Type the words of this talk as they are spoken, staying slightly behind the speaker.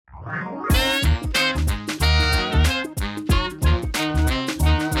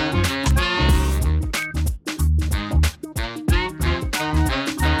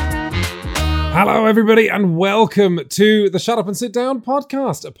Hello, everybody, and welcome to the Shut Up and Sit Down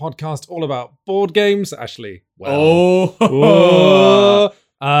podcast, a podcast all about board games. Actually,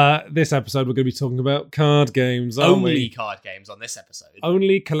 this episode we're going to be talking about card games, aren't we? Only card games on this episode.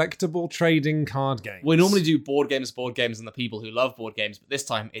 Only collectible trading card games. We normally do board games, and the people who love board games, but this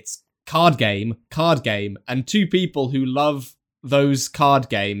time it's card game, and two people who love those card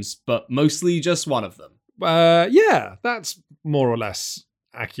games, but mostly just one of them. Yeah, that's more or less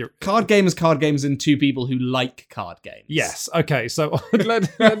accurate. Card games, and two people who like card games. Yes. Okay. So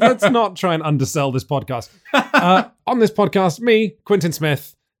let's not try and undersell this podcast. On this podcast, me, Quentin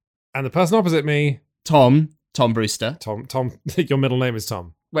Smith, and the person opposite me, Tom Brewster. Tom. Your middle name is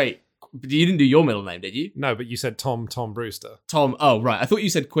Tom. Wait, you didn't do your middle name, did you? No, but you said Tom Brewster. Tom. Oh, right. I thought you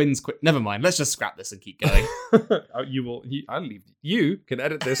said Quinn's. Never mind. Let's just scrap this and keep going. I'll leave. You can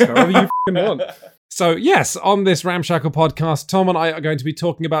edit this however you want. So, yes, on this ramshackle podcast, Tom and I are going to be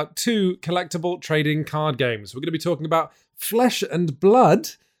talking about two collectible trading card games. We're going to be talking about Flesh and Blood,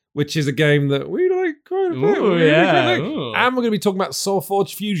 which is a game that we like quite a bit. Ooh, yeah. Ooh. And we're going to be talking about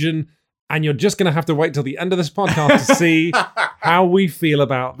Soulforge Fusion, and you're just going to have to wait till the end of this podcast to see how we feel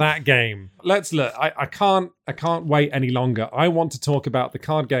about that game. Let's look. I can't wait any longer. I want to talk about the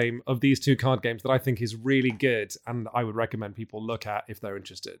card game of these two card games that I think is really good, and I would recommend people look at if they're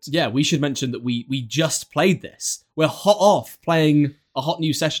interested. Yeah, we should mention that we just played this. We're hot off playing a hot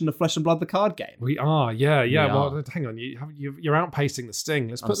new session of Flesh and Blood, the card game. We are, yeah. We Well, are. hang on, you're outpacing the sting.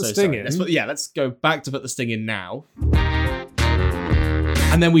 Let's put the so sting sorry. in. Let's go back to put the sting in now.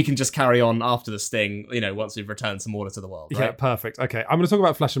 And then we can just carry on after the sting, once we've returned some order to the world, right? Yeah, perfect. Okay, I'm going to talk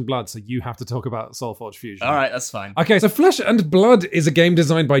about Flesh and Blood, so you have to talk about Soulforge Fusion. All right, that's fine. Okay, so Flesh and Blood is a game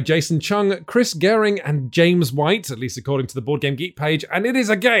designed by Jason Chung, Chris Gehring, and James White, at least according to the Board Game Geek page, and it is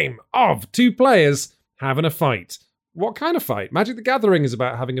a game of two players having a fight. What kind of fight? Magic the Gathering is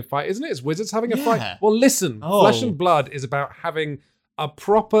about having a fight, isn't it? It's wizards having a fight. Well, listen, Flesh and Blood is about having a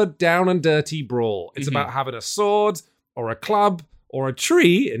proper down and dirty brawl. It's about having a sword or a club or a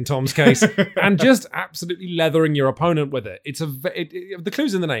tree, in Tom's case, and just absolutely leathering your opponent with it. The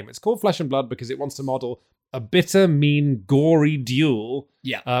clue's in the name. It's called Flesh and Blood because it wants to model a bitter, mean, gory duel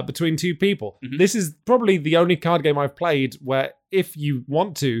between two people. Mm-hmm. This is probably the only card game I've played where if you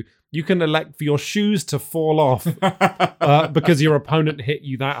want to, you can elect for your shoes to fall off because your opponent hit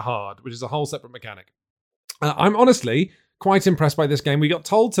you that hard, which is a whole separate mechanic. I'm honestly quite impressed by this game. We got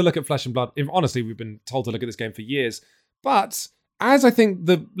told to look at Flesh and Blood. Honestly, we've been told to look at this game for years. But as I think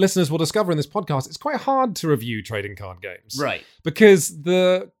the listeners will discover in this podcast, it's quite hard to review trading card games. Right. Because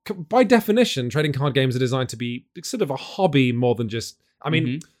by definition, trading card games are designed to be sort of a hobby more than just...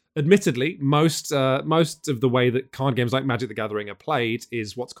 Admittedly, most of the way that card games like Magic the Gathering are played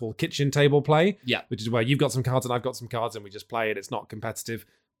is what's called kitchen table play. Yeah. Which is where you've got some cards and I've got some cards and we just play it. It's not competitive.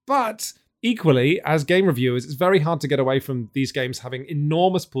 But equally, as game reviewers, it's very hard to get away from these games having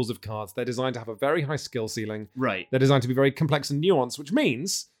enormous pools of cards. They're designed to have a very high skill ceiling. Right. They're designed to be very complex and nuanced, which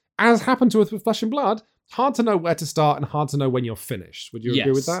means, as happened to us with Flesh and Blood, hard to know where to start and hard to know when you're finished. Would you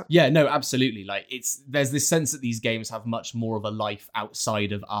agree with that? Yeah, no, absolutely. There's this sense that these games have much more of a life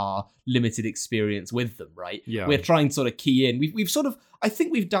outside of our limited experience with them, right? Yeah. We're trying to sort of key in. I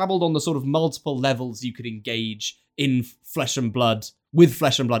think we've dabbled on the sort of multiple levels you could engage in Flesh and Blood with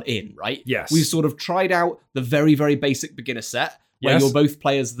Flesh and Blood in, right? Yes. We've sort of tried out the very, very basic beginner set where you're both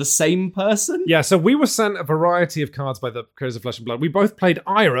players the same person. Yeah, so we were sent a variety of cards by the creators of Flesh and Blood. We both played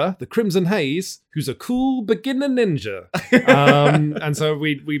Ira, the Crimson Haze, who's a cool beginner ninja. And so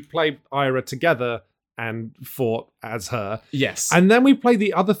we played Ira together and fought as her. Yes. And then we played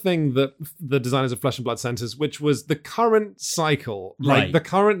the other thing that the designers of Flesh and Blood sent us, which was the current cycle, like the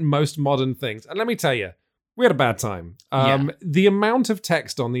current most modern things. And let me tell you, we had a bad time. The amount of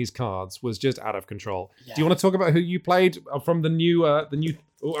text on these cards was just out of control. Yeah. Do you want to talk about who you played from the new? Oh,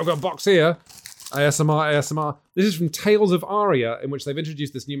 I've got a box here. ASMR. This is from Tales of Aria, in which they've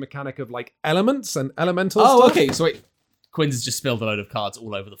introduced this new mechanic of like elements and elemental stuff. Oh, okay. So wait, Quinn's just spilled a load of cards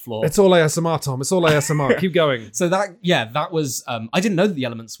all over the floor. It's all ASMR, Tom. It's all ASMR. Keep going. So that was. I didn't know that the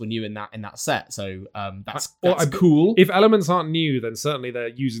elements were new in that set. So that's cool. If elements aren't new, then certainly they're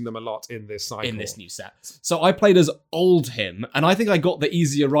using them a lot in this cycle. In this new set. So I played as Oldhim, and I think I got the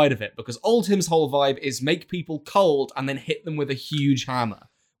easier ride of it because Oldhim's whole vibe is make people cold and then hit them with a huge hammer,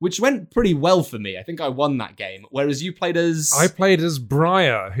 which went pretty well for me. I think I won that game. Whereas you played as... I played as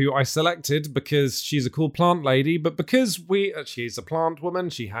Briar, who I selected because she's a cool plant lady, but because she's a plant woman,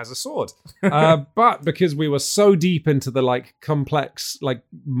 she has a sword. But because we were so deep into the complex,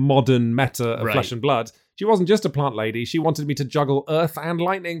 modern meta of Flesh and Blood, She wasn't just a plant lady. She wanted me to juggle earth and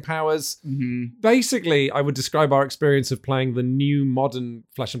lightning powers. Mm-hmm. Basically, I would describe our experience of playing the new modern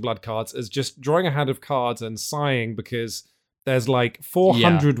Flesh and Blood cards as just drawing a hand of cards and sighing because there's like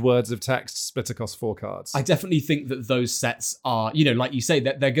 400 words of text split across 4 cards. I definitely think that those sets are, you know, like you say,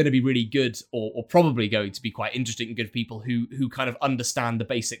 that they're going to be really good or probably going to be quite interesting and good for people who kind of understand the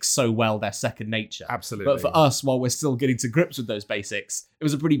basics so well, they're second nature. Absolutely. But for us, while we're still getting to grips with those basics, it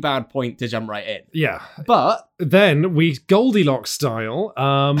was a pretty bad point to jump right in. Yeah. But then we Goldilocks style,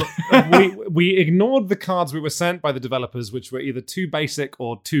 we ignored the cards we were sent by the developers, which were either too basic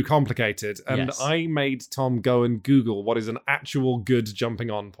or too complicated. And Yes. I made Tom go and Google what is an actual good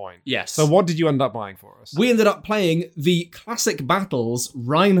jumping on point. yes. So what did you end up buying for us? We ended up playing the Classic Battles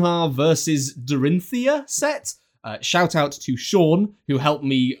Reinhardt versus Dorinthia set. Shout out to Sean, who helped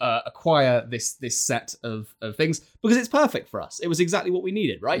me acquire this set of things, because it's perfect for us. It was exactly what we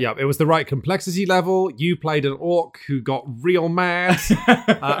needed, right? Yeah, it was the right complexity level. You played an orc who got real mad,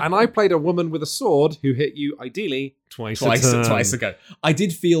 and I played a woman with a sword who hit you ideally twice ago.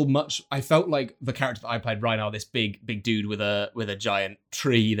 I felt like the character that I played, Reinhardt, this big dude with a giant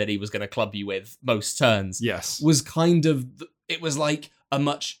tree that he was going to club you with most turns. Yes. Was kind of, it was like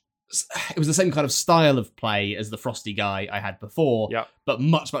it was the same kind of style of play as the Frosty guy I had before, Yep. but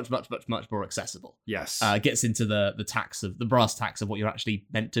much more accessible. Yes. Gets into the brass tacks of what you're actually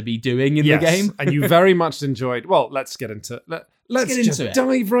meant to be doing in Yes, the game. and you very much enjoyed. Well, let's get into let's get just into it.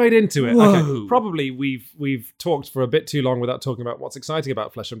 dive right into it. Whoa. Okay, probably we've talked for a bit too long without talking about what's exciting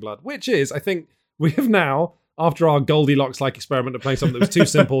about Flesh and Blood, which is I think we have now, after our Goldilocks-like experiment of playing something that was too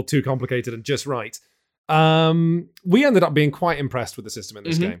simple, too complicated, and just right. We ended up being quite impressed with the system in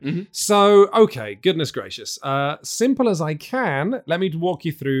this game. Mm-hmm. So, okay, goodness gracious. Simple as I can, let me walk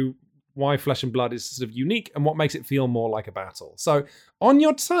you through why Flesh and Blood is sort of unique and what makes it feel more like a battle. So, on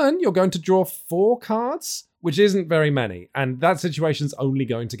your turn, you're going to draw 4 cards, which isn't very many. And that situation's only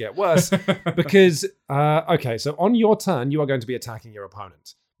going to get worse because, so on your turn, you are going to be attacking your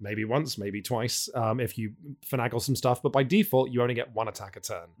opponent. Maybe once, maybe twice, if you finagle some stuff. But by default, you only get 1 attack a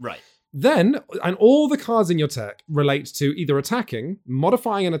turn. Right. Then, and all the cards in your deck relate to either attacking,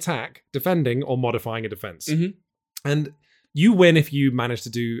 modifying an attack, defending, or modifying a defense. Mm-hmm. And you win if you manage to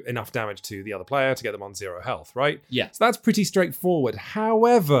do enough damage to the other player to get them on 0 health, right? Yeah. So that's pretty straightforward.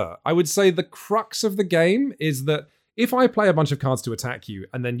 However, I would say the crux of the game is that if I play a bunch of cards to attack you,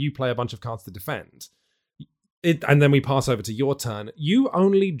 and then you play a bunch of cards to defend, and then we pass over to your turn, you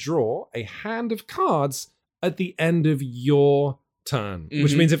only draw a hand of cards at the end of your turn,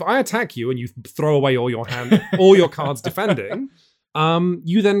 which means if I attack you and you throw away all your cards defending,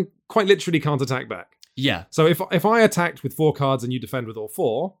 you then quite literally can't attack back. Yeah. So if I attacked with 4 cards and you defend with all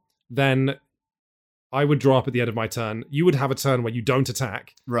 4, then I would draw up at the end of my turn. You would have a turn where you don't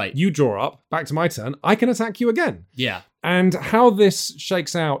attack. Right. You draw up, back to my turn. I can attack you again. Yeah. And how this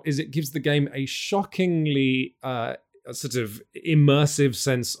shakes out is it gives the game a shockingly sort of immersive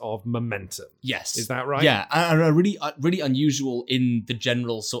sense of momentum. Yes. Is that right? Yeah, and a really unusual in the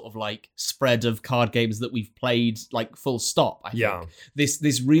general sort of like spread of card games that we've played, like full stop, I think. Yeah.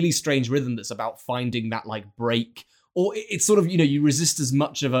 This really strange rhythm that's about finding that like break, or it's sort of, you know, you resist as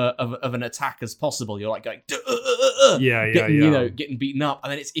much of an attack as possible. You're like going, getting beaten up,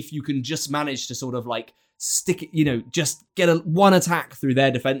 and then it's if you can just manage to sort of like stick it, you know, just get one attack through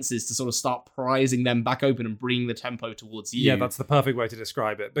their defenses to sort of start prizing them back open and bringing the tempo towards you. Yeah, that's the perfect way to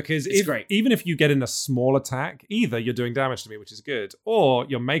describe it. Because It's great. Even if you get in a small attack, either you're doing damage to me, which is good, or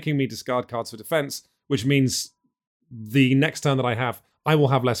you're making me discard cards for defense, which means the next turn that I will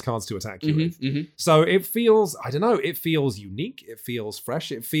have less cards to attack you with. Mm-hmm. So it feels, I don't know, it feels unique, it feels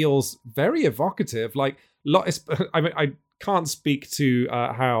fresh, it feels very evocative. Like, I mean, I can't speak to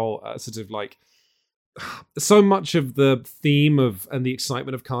how sort of like so much of the theme of and the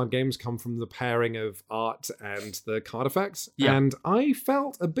excitement of card games come from the pairing of art and the card effects. Yeah. And I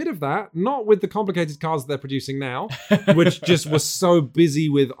felt a bit of that, not with the complicated cards they're producing now, which just was so busy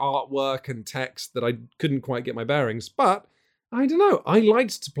with artwork and text that I couldn't quite get my bearings. But I don't know, I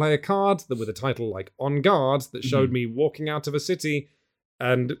liked to play a card that with a title like On Guard that showed me walking out of a city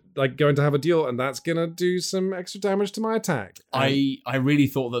and like going to have a duel, and that's gonna do some extra damage to my attack. I really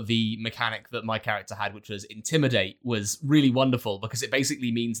thought that the mechanic that my character had, which was Intimidate, was really wonderful, because it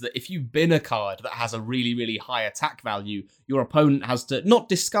basically means that if you bin a card that has a really, really high attack value, your opponent has to not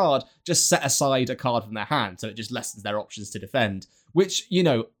discard, just set aside a card from their hand, so it just lessens their options to defend. Which, you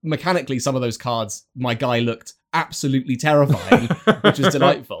know, mechanically, some of those cards, my guy looked absolutely terrifying, which was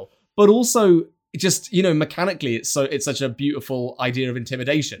delightful. But also, just, mechanically, it's such a beautiful idea of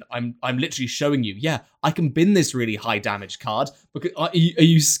intimidation. I'm literally showing you, yeah, I can bin this really high damage card. Because are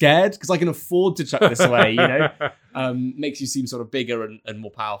you scared? Because I can afford to chuck this away. Makes you seem sort of bigger and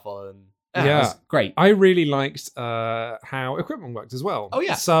more powerful. And it's great. I really liked how equipment worked as well. Oh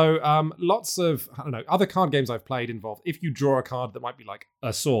yeah. So lots of other card games I've played involve if you draw a card that might be like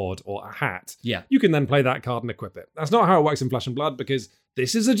a sword or a hat. Yeah. You can then play that card and equip it. That's not how it works in Flesh and Blood because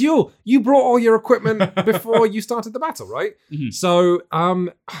this is a duel. You brought all your equipment before you started the battle, right? Mm-hmm. So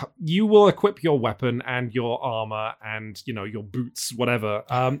you will equip your weapon and your armor and your boots, whatever.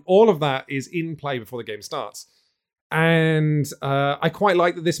 All of that is in play before the game starts. And I quite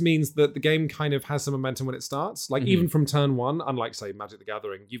like that this means that the game kind of has some momentum when it starts. Like even from turn one, unlike say Magic the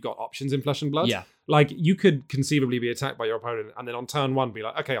Gathering, you've got options in Flesh and Blood. Yeah. Like you could conceivably be attacked by your opponent and then on turn one be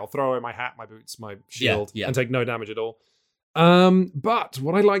like, okay, I'll throw away my hat, my boots, my shield and take no damage at all. But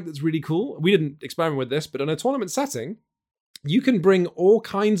what I like that's really cool, we didn't experiment with this, but in a tournament setting, you can bring all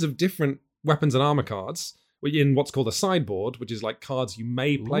kinds of different weapons and armor cards in what's called a sideboard, which is like cards you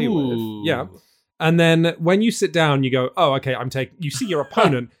may play with. Yeah. And then when you sit down, you go, oh, okay, you see your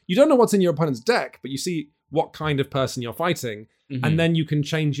opponent. You don't know what's in your opponent's deck, but you see what kind of person you're fighting. Mm-hmm. And then you can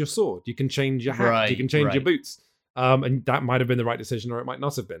change your sword. You can change your hat. You can change your boots. And that might have been the right decision or it might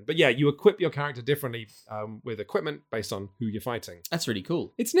not have been. But yeah, you equip your character differently with equipment based on who you're fighting. That's really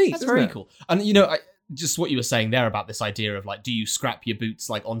cool. It's neat. That's very cool. And just what you were saying there about this idea of like, do you scrap your boots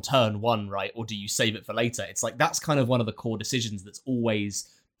like on turn one, right? Or do you save it for later? It's like, that's kind of one of the core decisions that's always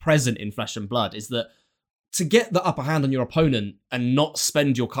present in Flesh and Blood is that to get the upper hand on your opponent and not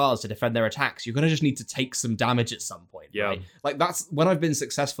spend your cards to defend their attacks, you're going to just need to take some damage at some point. Yeah. Right? Like that's when I've been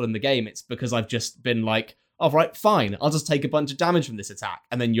successful in the game, it's because I've just been like, all right, fine, I'll just take a bunch of damage from this attack.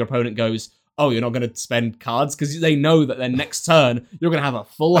 And then your opponent goes, oh, you're not going to spend cards because they know that then next turn you're going to have a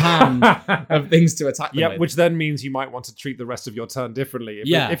full hand of things to attack them with. Which then means you might want to treat the rest of your turn differently.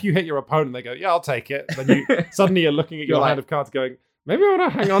 If you hit your opponent, they go, yeah, I'll take it. Then suddenly you're looking at your hand of cards going, maybe I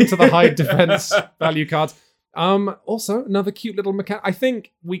want to hang on to the high defense value cards. Also, another cute little mechanic. I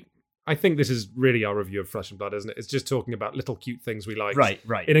think this is really our review of Flesh and Blood, isn't it? It's just talking about little cute things we like.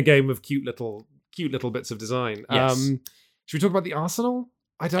 Right. In a game of cute little bits of design. Yes. Should we talk about the arsenal?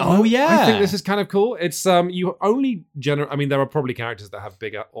 I don't know. Oh, yeah. I think this is kind of cool. It's you only I mean, there are probably characters that have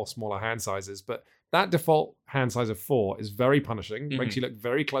bigger or smaller hand sizes, but that default hand size of 4 is very punishing. Mm-hmm. Makes you look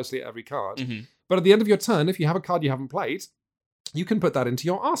very closely at every card. Mm-hmm. But at the end of your turn, if you have a card you haven't played, you can put that into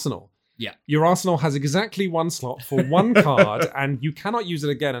your arsenal. Yeah. Your arsenal has exactly one slot for one card, and you cannot use it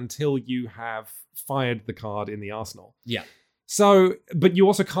again until you have fired the card in the arsenal. Yeah. So, but you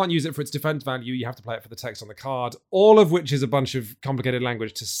also can't use it for its defense value. You have to play it for the text on the card, all of which is a bunch of complicated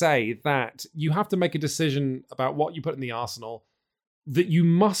language to say that you have to make a decision about what you put in the arsenal that you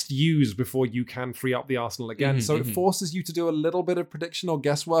must use before you can free up the arsenal again. So it forces you to do a little bit of prediction or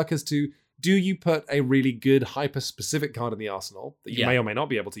guesswork as to, do you put a really good hyper-specific card in the arsenal that you may or may not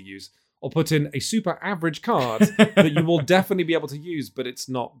be able to use, or put in a super average card that you will definitely be able to use, but it's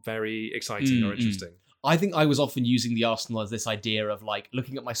not very exciting or interesting. I think I was often using the arsenal as this idea of like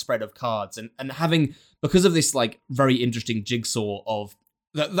looking at my spread of cards and having, because of this like very interesting jigsaw of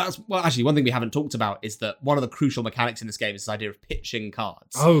that's well, actually, one thing we haven't talked about is that one of the crucial mechanics in this game is this idea of pitching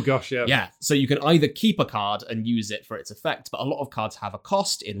cards. Oh gosh, yeah. Yeah, so you can either keep a card and use it for its effect, but a lot of cards have a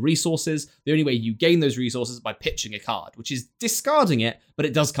cost in resources. The only way you gain those resources is by pitching a card, which is discarding it, but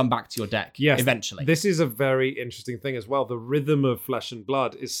it does come back to your deck eventually. This is a very interesting thing as well. The rhythm of Flesh and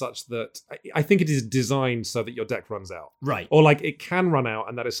Blood is such that I think it is designed so that your deck runs out. Right. Or like it can run out,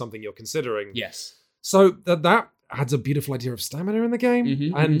 and that is something you're considering. Yes. So that adds a beautiful idea of stamina in the game,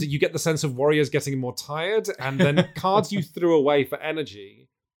 you get the sense of warriors getting more tired, and then cards you threw away for energy,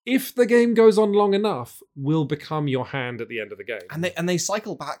 if the game goes on long enough, will become your hand at the end of the game. And they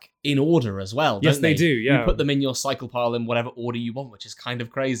cycle back in order as well, yes, don't they? Yes, they do, yeah. You put them in your cycle pile in whatever order you want, which is kind of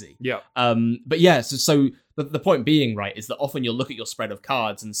crazy. Yeah. But yeah, so the point being, right, is that often you'll look at your spread of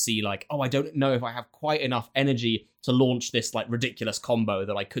cards and see like, oh, I don't know if I have quite enough energy to launch this like ridiculous combo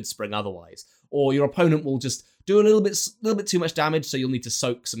that I could spring otherwise. Or your opponent will just do a little bit too much damage, so you'll need to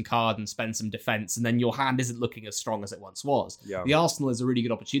soak some card and spend some defense, and then your hand isn't looking as strong as it once was. Yeah. The arsenal is a really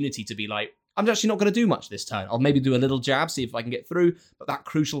good opportunity to be like, I'm actually not going to do much this turn. I'll maybe do a little jab, see if I can get through, but that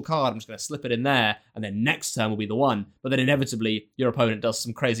crucial card, I'm just going to slip it in there, and then next turn will be the one. But then inevitably, your opponent does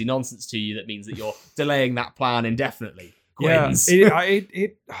some crazy nonsense to you that means that you're delaying that plan indefinitely. Gwens. Yeah,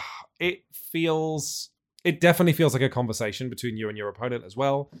 it definitely feels like a conversation between you and your opponent as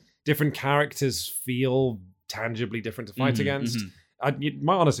well. Different characters feel tangibly different to fight against.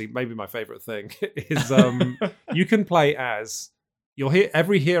 Honestly, maybe my favorite thing is you can play as you'll hear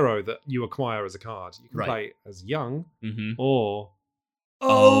every hero that you acquire as a card. You can Right. play as young Mhm. or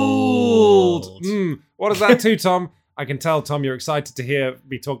Old. old. What does that to, Tom? I can tell, Tom, you're excited to hear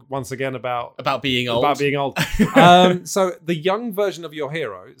me talk once again about being old. About being old. So the young version of your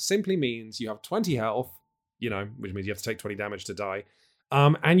hero simply means you have 20 health, which means you have to take 20 damage to die.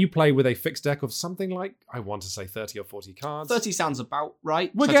 And you play with a fixed deck of something like, I want to say 30 or 40 cards. 30 sounds about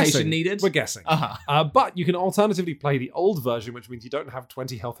right. We're Citation guessing. needed. We're guessing. Uh-huh. But you can alternatively play the old version, which means you don't have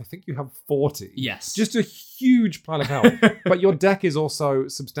 20 health. I think you have 40. Yes. Just a huge pile of health. But your deck is also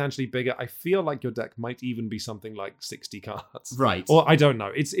substantially bigger. I feel like your deck might even be something like 60 cards. Right. Or I don't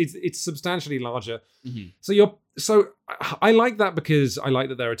know. It's substantially larger. Mhm. So I like that because I like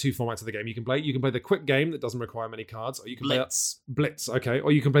that there are two formats of the game you can play. You can play the quick game that doesn't require many cards, or you can Blitz. play Blitz, okay,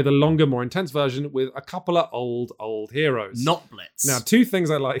 or you can play the longer, more intense version with a couple of old heroes. Not Blitz. Now, two things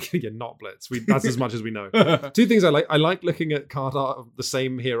I like. Yeah, not Blitz. That's as much as we know. Two things I like. I like looking at card art of the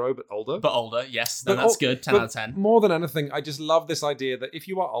same hero but older. But older, yes. No, But that's al- good. 10 but out of 10. More than anything, I just love this idea that if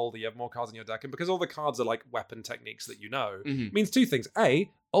you are older, you have more cards in your deck, and because all the cards are like weapon techniques that Mhm. means two things. A,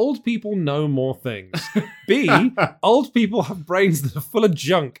 old people know more things. B, old people have brains that are full of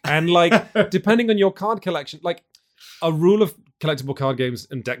junk, and depending on your card collection, a rule of collectible card games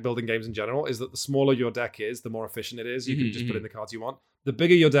and deck building games in general is that the smaller your deck is, the more efficient it is. You can just put in the cards you want. The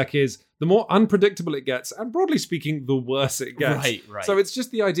bigger your deck is, the more unpredictable it gets, and broadly speaking, the worse it gets. Right. So it's just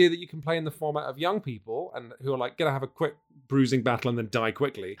the idea that you can play in the format of young people and who are gonna have a quick bruising battle and then die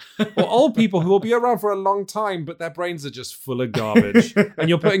quickly, or old people who will be around for a long time, but their brains are just full of garbage. And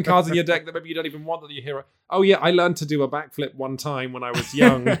you're putting cards in your deck that maybe you don't even want that your hero. Oh yeah, I learned to do a backflip one time when I was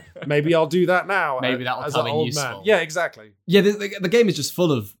young. Maybe I'll do that now. Maybe that'll as come an in old useful. man. Yeah, exactly. Yeah, the game is just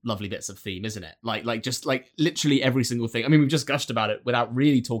full of lovely bits of theme, isn't it? Just literally every single thing. I mean, we've just gushed about it without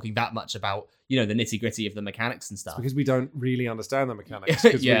really talking that much about, the nitty-gritty of the mechanics and stuff. Because we don't really understand the mechanics.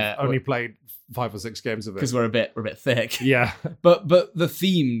 Because Yeah, we've only played 5 or 6 games of it. Because we're a bit thick. Yeah. But the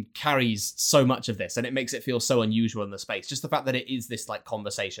theme carries so much of this, and it makes it feel so unusual in the space. Just the fact that it is this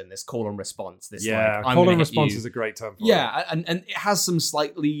conversation, this call and response, this I'm call gonna and hit response you. is a great term for it. Yeah, and it has some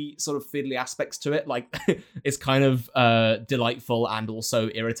slightly sort of fiddly aspects to it. It's kind of delightful and also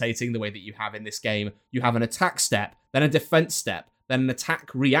irritating the way that you have in this game. You have an attack step, then a defense step, then an attack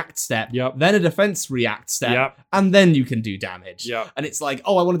react step, Yep. then a defense react step, Yep. and then you can do damage. Yep. And it's I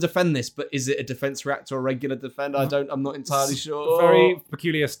want to defend this, but is it a defense react or a regular defend? I'm not entirely sure. Very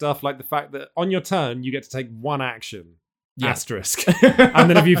peculiar stuff, like the fact that on your turn you get to take one action. Yeah. Asterisk. And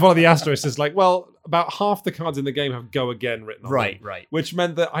then if you follow the asterisk, it's about half the cards in the game have go again written on them. Right. Which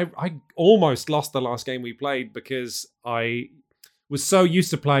meant that I almost lost the last game we played because I was so used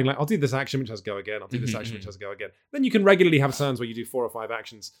to playing I'll do this action which has go again, I'll do this action which has go again. Then you can regularly have turns where you do 4 or 5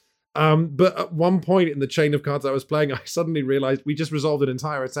 actions. But at one point in the chain of cards I was playing, I suddenly realized we just resolved an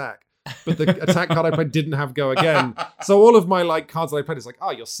entire attack. But the attack card I played didn't have go again. So all of my cards that I played is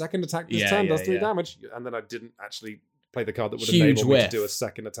your second attack this turn does 3 damage. And then I didn't actually play the card that would Huge enable me to whiff. do a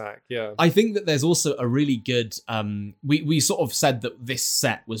second attack. Yeah. I think that there's also a really good we sort of said that this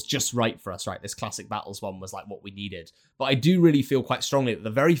set was just right for us, right? This classic battles one was what we needed. But I do really feel quite strongly that the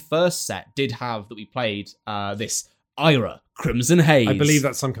very first set did have that we played this Ira Crimson Haze. I believe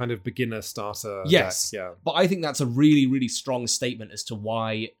that's some kind of beginner starter Yes. deck. Yeah. But I think that's a really, really strong statement as to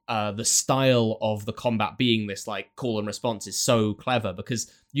why the style of the combat being this call and response is so clever, because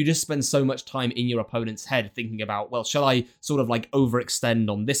you just spend so much time in your opponent's head thinking about, well, shall I sort of overextend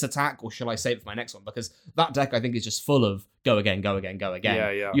on this attack or shall I save it for my next one? Because that deck, I think, is just full of go again, go again, go again.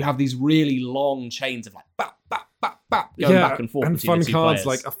 Yeah. You have these really long chains of bap, bap, bap, bap, going back and forth. And between fun the two cards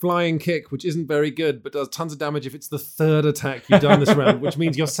players. like a flying kick, which isn't very good, but does tons of damage if it's the 3rd attack you've done this round, which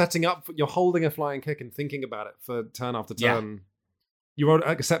means you're holding a flying kick and thinking about it for turn after turn. Yeah. You're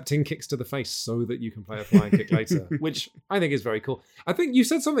accepting kicks to the face so that you can play a flying kick later, which I think is very cool. I think you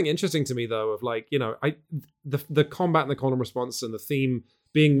said something interesting to me though, of the combat and the call and response and the theme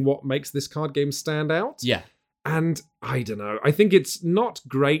being what makes this card game stand out. Yeah. And I don't know. I think it's not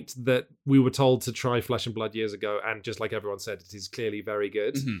great that we were told to try Flesh and Blood years ago, and just like everyone said, it is clearly very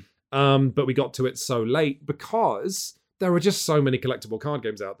good. But we got to it so late because there are just so many collectible card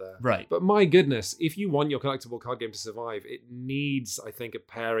games out there. Right. But my goodness, if you want your collectible card game to survive, it needs, I think, a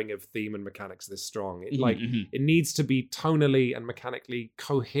pairing of theme and mechanics this strong. It needs to be tonally and mechanically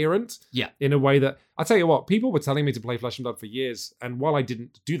coherent. Yeah. In a way that, I'll tell you what, people were telling me to play Flesh and Blood for years, and while I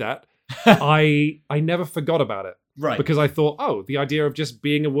didn't do that, I never forgot about it. Right. Because I thought, oh, the idea of just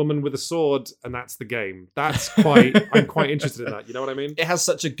being a woman with a sword and that's the game. That's quite, I'm quite interested in that. You know what I mean? It has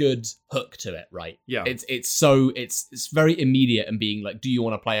such a good hook to it, right? Yeah. It's very immediate and being like, do you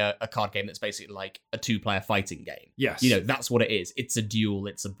want to play a card game that's basically like a 2-player fighting game? Yes. You know, that's what it is. It's a duel,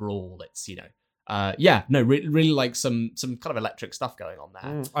 it's a brawl, it's, you know. Really like some kind of electric stuff going on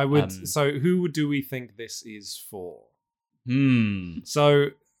there. I would. So who do we think this is for? Hmm. So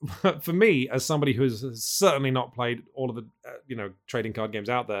for me, as somebody who's certainly not played all of the trading card games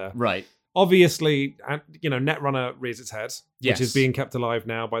out there, Right. obviously, Netrunner rears its head, Yes. which is being kept alive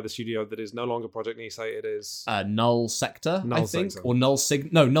now by the studio that is no longer Project Nisei. It is Null Sector, Null I think, Sector. or Null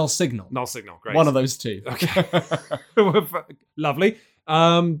Signal. Null Signal. Null Signal. Great. One of those two. Okay. Lovely.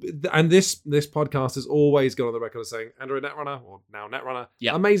 And this podcast has always gone on the record as saying Android Netrunner, or now Netrunner,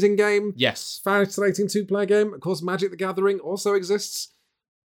 Yeah. amazing game, Yes. fascinating 2-player game. Of course, Magic the Gathering also exists.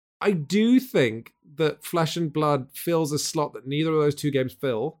 I do think that Flesh and Blood fills a slot that neither of those two games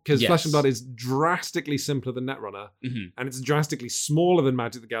fill, because Yes. Flesh and Blood is drastically simpler than Netrunner, Mhm. and it's drastically smaller than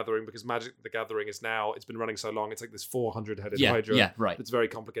Magic the Gathering, because Magic the Gathering is now, it's been running so long, it's like this 400-headed Hydra. Yeah, right. It's very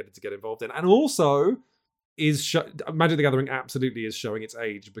complicated to get involved in. And also, Magic the Gathering absolutely is showing its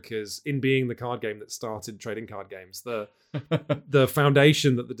age, because in being the card game that started trading card games, the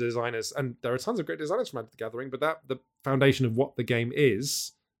foundation that the designers, and there are tons of great designers from Magic the Gathering, but the foundation of what the game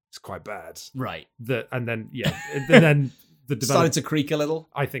is quite bad. Right. And then the develop- Started to creak a little.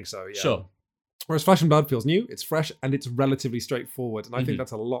 I think so, yeah. Sure. Whereas Flesh and Blood feels new, it's fresh, and it's relatively straightforward, and I Mm-hmm. think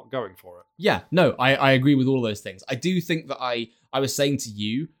that's a lot going for it. Yeah, no, I agree with all of those things. I do think that I was saying to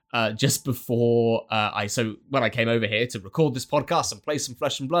you just before when I came over here to record this podcast and play some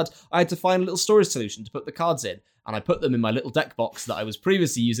Flesh and Blood, I had to find a little storage solution to put the cards in, and I put them in my little deck box that I was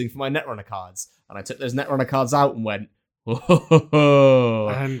previously using for my Netrunner cards, and I took those Netrunner cards out and went, and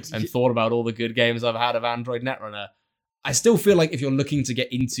thought about all the good games I've had of Android Netrunner. I still feel like if you're looking to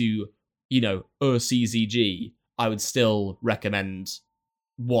get into, CZG, I would still recommend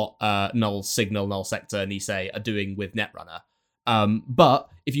what Null Signal, Null Sector, Nisei are doing with Netrunner. But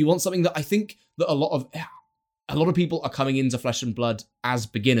if you want something that I think that a lot of people are coming into Flesh and Blood as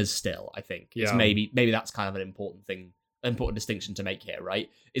beginners still, I think. Yeah. It's maybe that's kind of an important distinction to make here, right?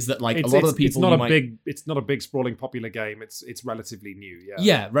 Is that like a lot of the people it's not a big sprawling popular game. It's relatively new, yeah.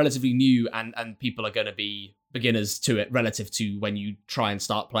 Yeah, relatively new, and people are going to be beginners to it relative to when you try and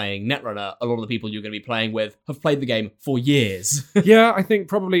start playing Netrunner. A lot of the people you're going to be playing with have played the game for years. Yeah, I think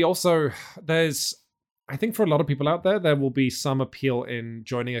probably also I think for a lot of people out there will be some appeal in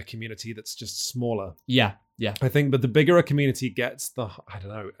joining a community that's just smaller. Yeah. I think, but the bigger a community gets, I don't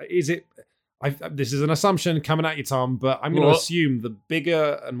know, this is an assumption coming at you, Tom, but I'm going to assume the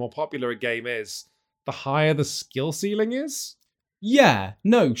bigger and more popular a game is, the higher the skill ceiling is. Yeah,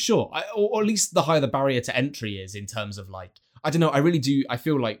 no, sure. Or at least the higher the barrier to entry is in terms of like, I don't know, I really do. I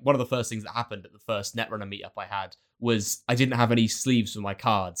feel like one of the first things that happened at the first Netrunner meetup I had was I didn't have any sleeves for my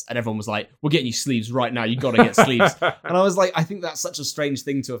cards. And everyone was like, we're getting you sleeves right now. You got to get sleeves. And I was like, I think that's such a strange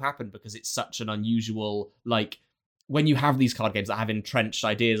thing to have happened because it's such an unusual, like, when you have these card games that have entrenched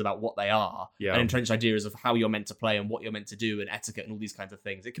ideas about what they are, and entrenched ideas of how you're meant to play and what you're meant to do and etiquette and all these kinds of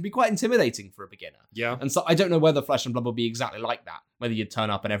things, it can be quite intimidating for a beginner. Yeah. And so I don't know whether Flesh and Blood will be exactly like that, whether you'd turn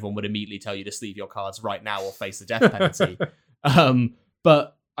up and everyone would immediately tell you to sleeve your cards right now or face the death penalty.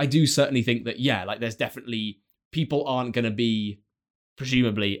 But I do certainly think that, there's definitely people aren't going to be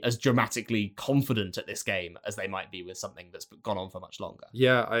presumably as dramatically confident at this game as they might be with something that's gone on for much longer.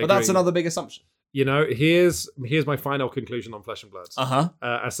 Yeah, I agree. But that's another big assumption. Here's my final conclusion on Flesh and Blood. Uh-huh.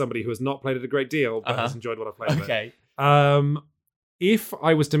 As somebody who has not played it a great deal, but has enjoyed what I've played. Okay. If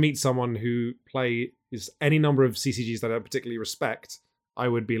I was to meet someone who plays any number of CCGs that I don't particularly respect, I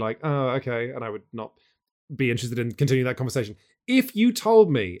would be like, oh, okay, and I would not be interested in continuing that conversation. If you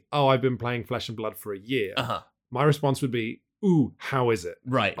told me, oh, I've been playing Flesh and Blood for a year, my response would be, ooh, how is it?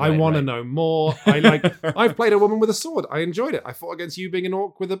 Right. I want to know more. I've played a woman with a sword. I enjoyed it. I fought against you being an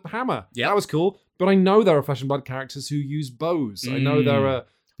orc with a hammer. Yeah. That was cool. But I know there are Flesh and Blood characters who use bows. I know there are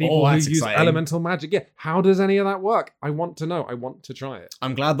people who use exciting. elemental magic. Yeah. How does any of that work? I want to know. I want to try it.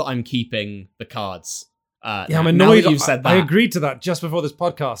 I'm glad that I'm keeping the cards. I'm annoyed that you've said that. I agreed to that just before this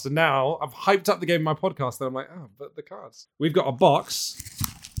podcast. And now I've hyped up the game in my podcast. And I'm like, oh, but the cards. We've got a box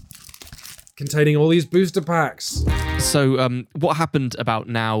containing all these booster packs. So what happened about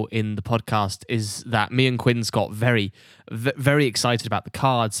now in the podcast is that me and Quinn's got very, very excited about the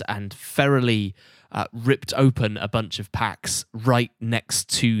cards and thoroughly ripped open a bunch of packs right next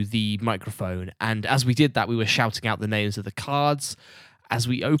to the microphone. And as we did that, we were shouting out the names of the cards as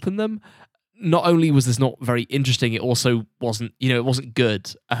we opened them. not only was this not very interesting, it also wasn't, it wasn't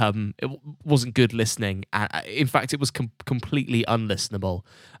good. It wasn't good listening. In fact, it was completely unlistenable.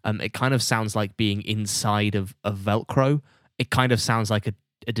 It kind of sounds like being inside of Velcro. It kind of sounds like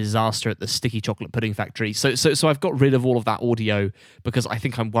a disaster at the sticky chocolate pudding factory. So I've got rid of all of that audio because I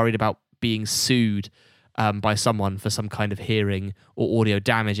think I'm worried about being sued by someone for some kind of hearing or audio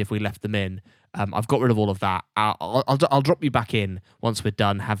damage if we left them in. I've got rid of all of that. I'll drop you back in once we're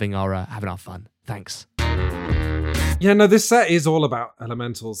done having our fun. Thanks. Yeah, no, this set is all about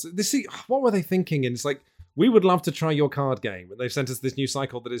elementals. What were they thinking? And it's like, we would love to try your card game, but they've sent us this new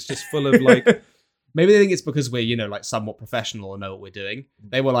cycle that is just full of like. Maybe they think it's because we're, like somewhat professional and know what we're doing.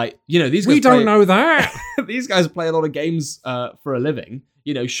 They were like, these guys. We don't know that. These guys play a lot of games for a living.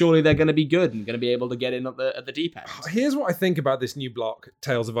 Surely they're going to be good and going to be able to get in at the deep end. Here's what I think about this new block,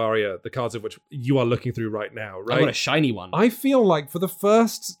 Tales of Aria, the cards of which you are looking through right now, right? I got a shiny one. I feel like for the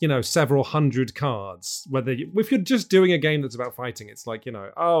first, several hundred cards, if you're just doing a game that's about fighting, it's like,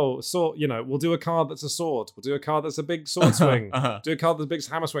 we'll do a card that's a sword. We'll do a card that's a big sword swing. Do a card that's a big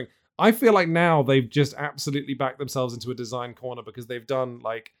hammer swing. I feel like now they've just absolutely backed themselves into a design corner because they've done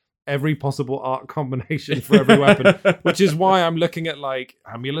like every possible art combination for every weapon, which is why I'm looking at like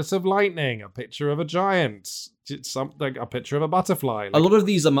Amulet of Lightning, a picture of a giant, something, a picture of a butterfly. A lot of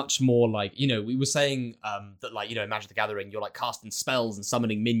these are much more like, we were saying that like, in Magic the Gathering, you're like casting spells and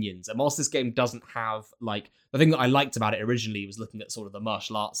summoning minions. And whilst this game doesn't have like, the thing that I liked about it originally was looking at sort of the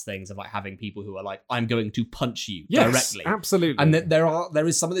martial arts things of like having people who are like, I'm going to punch you directly. Absolutely. And there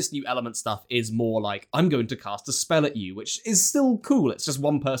is some of this new element stuff is more like, I'm going to cast a spell at you, which is still cool. It's just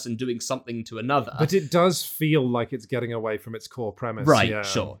one person doing something to another. But it does feel like it's getting away from its core premise. Right, yeah.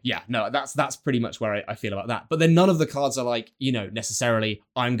 Sure. Yeah, no, that's pretty much where I feel about that. But then none of the cards are like, necessarily,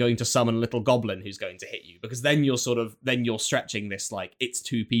 I'm going to summon a little goblin who's going to hit you. Because then you're stretching this like, it's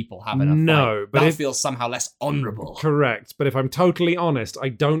two people having a fight. But that feels somehow less honorable. Correct. But if I'm totally honest,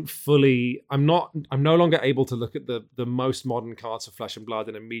 I'm no longer able to look at the most modern cards of Flesh and Blood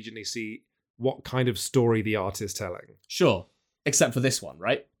and immediately see what kind of story the art is telling. Sure. Except for this one,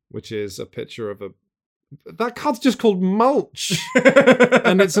 right? Which is a picture of that card's just called Mulch.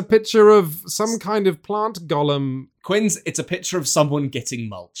 And it's a picture of some kind of plant golem. Quinns, it's a picture of someone getting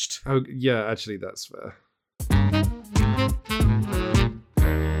mulched. Oh, yeah, actually, that's fair.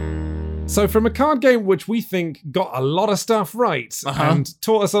 So from a card game which we think got a lot of stuff right and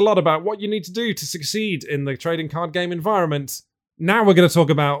taught us a lot about what you need to do to succeed in the trading card game environment, now we're going to talk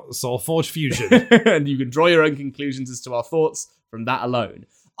about SoulForge Fusion. And you can draw your own conclusions as to our thoughts from that alone.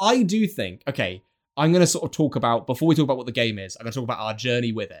 I do think, I'm going to sort of talk about, before we talk about what the game is, I'm going to talk about our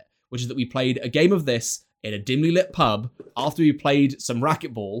journey with it, which is that we played a game of this in a dimly lit pub after we played some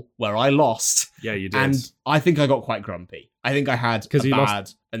racquetball where I lost. Yeah, you did. And I think I got quite grumpy. I think I had a bad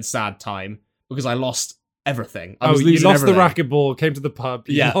and sad time because I lost everything. I was losing lost everything. the racquetball, came to the pub,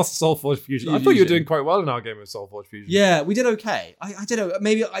 you lost SoulForge Fusion. I thought you were doing quite well in our game of SoulForge Fusion. Yeah, we did okay. I don't know.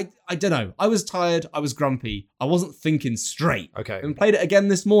 Maybe I don't know. I was tired. I was grumpy. I wasn't thinking straight. Okay. And played it again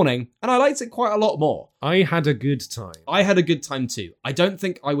this morning, and I liked it quite a lot more. I had a good time. I had a good time too. I don't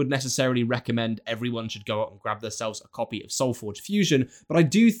think I would necessarily recommend everyone should go out and grab themselves a copy of SoulForge Fusion, but I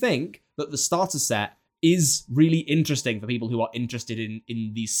do think that the starter set is really interesting for people who are interested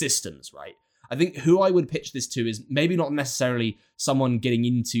in these systems, right? I think who I would pitch this to is maybe not necessarily someone getting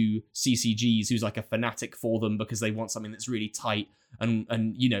into CCGs who's like a fanatic for them because they want something that's really tight and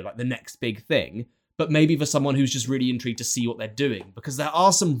like the next big thing, but maybe for someone who's just really intrigued to see what they're doing, because there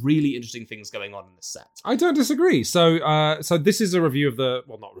are some really interesting things going on in this set. I don't disagree. So this is a review of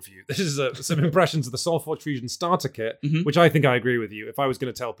this is some impressions of the SoulForge Fusion starter kit, which I think I agree with you. If I was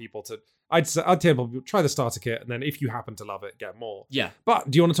going to tell people I'd tell people try the starter kit, and then if you happen to love it, get more. Yeah.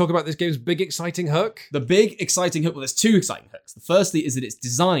 But do you want to talk about this game's big exciting hook? The big exciting hook, well, there's two exciting hooks. The firstly is that it's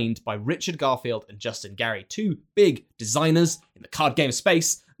designed by Richard Garfield and Justin Gary, two big designers in the card game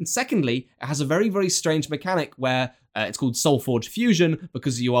space. And secondly, it has a very, very strange mechanic where it's called SoulForge Fusion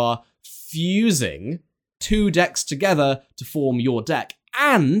because you are fusing two decks together to form your deck.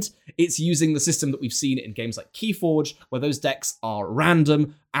 And it's using the system that we've seen in games like Keyforge, where those decks are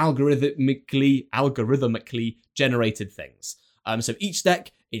random, algorithmically generated things. So each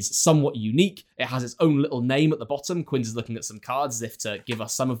deck is somewhat unique. It has its own little name at the bottom. Quinns is looking at some cards as if to give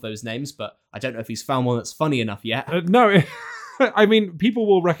us some of those names, but I don't know if he's found one that's funny enough yet. No. I mean, people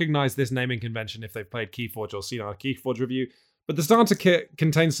will recognize this naming convention if they've played Keyforge or seen our Keyforge review. But the starter kit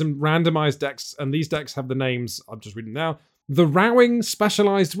contains some randomized decks, and these decks have the names, I'm just reading now, the Rowing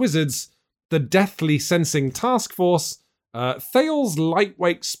Specialized Wizards, the Deathly Sensing Task Force, Thales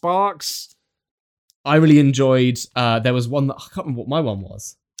Lightweight Sparks. I really enjoyed, there was one that, I can't remember what my one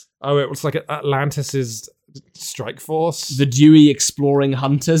was. Oh, it was like Atlantis's strike force. The Dewey exploring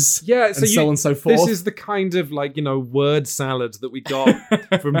hunters. Yeah, and so on and so forth. This is the kind of word salad that we got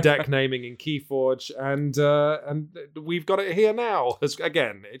from deck naming in Keyforge, and we've got it here now.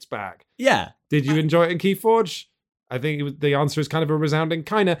 Again, it's back. Yeah. Did you enjoy it in Keyforge? I think the answer is kind of a resounding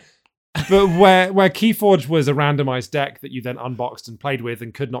kinda. But where Keyforge was a randomized deck that you then unboxed and played with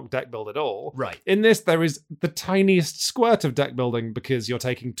and could not deck build at all. Right. In this, there is the tiniest squirt of deck building because you're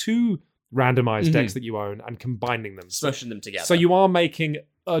taking two randomized decks that you own and combining them. Smushing them together. So you are making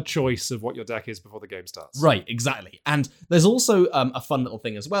a choice of what your deck is before the game starts. Right, exactly. And there's also a fun little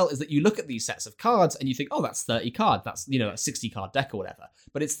thing as well, is that you look at these sets of cards and you think, oh, that's 30 card. That's, a 60 card deck or whatever.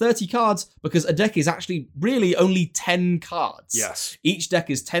 But it's 30 cards because a deck is actually really only 10 cards. Yes. Each deck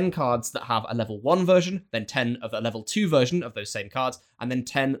is 10 cards that have a level 1 version, then 10 of a level 2 version of those same cards, and then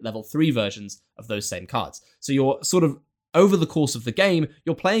 10 level 3 versions of those same cards. So you're sort of, over the course of the game,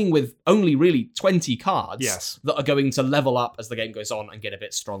 you're playing with only really 20 cards that are going to level up as the game goes on and get a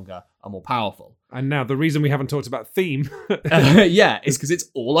bit stronger and more powerful. And now the reason we haven't talked about theme. Is because it's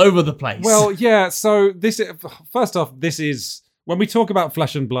all over the place. Well, yeah, so first off, this is, when we talk about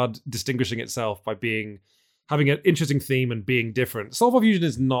Flesh and Blood distinguishing itself by having an interesting theme and being different, Soulforge Fusion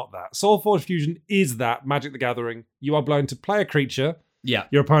is not that. Soulforge Fusion is that Magic the Gathering. You are blown to play a creature. Yeah.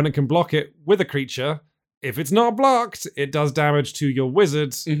 Your opponent can block it with a creature. If it's not blocked, it does damage to your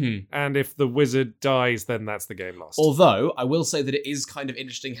wizard, and if the wizard dies, then that's the game lost. Although, I will say that it is kind of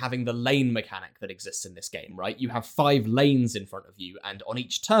interesting having the lane mechanic that exists in this game, right? You have 5 lanes in front of you, and on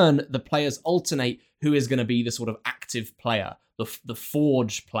each turn, the players alternate who is going to be the sort of active player, the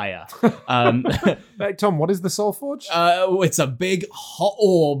Forge player. Hey, Tom, what is the Soul Forge? It's a big hot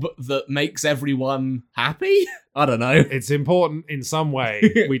orb that makes everyone happy? I don't know. It's important in some way.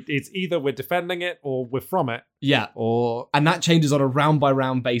 It's either we're defending it or we're from it. Yeah. Or and that changes on a round by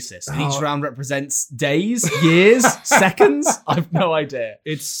round basis. And each round represents days, years, seconds. I've no idea.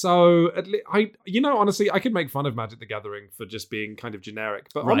 It's so honestly, I could make fun of Magic the Gathering for just being kind of generic,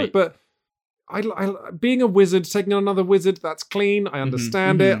 but I being a wizard, taking on another wizard, that's clean. I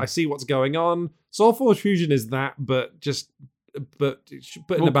understand it. I see what's going on. Soulforge Fusion is that, but put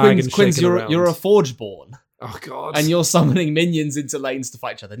in a bag and Quinns, shaking around. you're a Forgeborn. Oh, God. And you're summoning minions into lanes to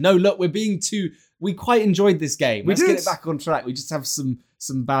fight each other. No, look, we quite enjoyed this game. Let's get it back on track. We just have some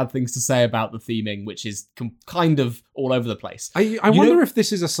bad things to say about the theming, which is kind of all over the place. I wonder if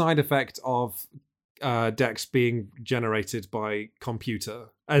this is a side effect of decks being generated by computer.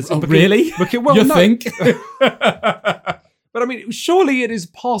 Really? You think? But I mean, surely it is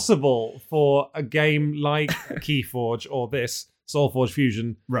possible for a game like Keyforge or this Soulforge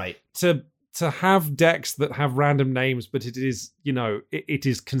Fusion, right, to have decks that have random names, but it is, it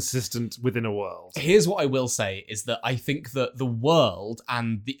is consistent within a world. Here's what I will say is that I think that the world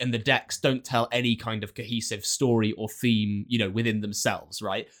and the decks don't tell any kind of cohesive story or theme, within themselves,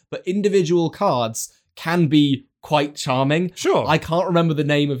 right? But individual cards can be quite charming. Sure. I can't remember the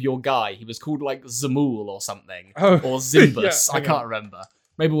name of your guy. He was called like Zamul or something. Oh. Or Zimbus. Yeah, I can't remember.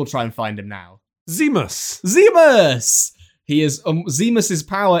 Maybe we'll try and find him now. Zemus! He is, Zemus's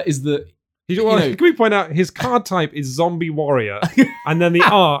power is the... Can we point out his card type is Zombie Warrior, and then the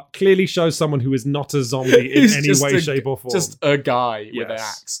art clearly shows someone who is not a zombie in any way, shape, or form. Just a guy with an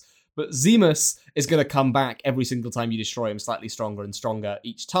axe. But Zemus is going to come back every single time you destroy him, slightly stronger and stronger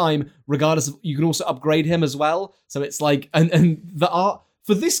each time, regardless of... You can also upgrade him as well. So it's like... And the art...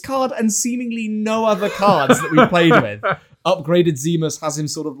 For this card and seemingly no other cards that we've played with, upgraded Zemus has him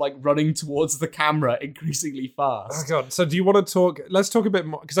sort of like running towards the camera increasingly fast. Oh, God. So do you want to talk... Let's talk a bit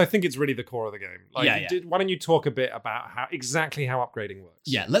more, because I think it's really the core of the game. Why don't you talk a bit about exactly how upgrading works?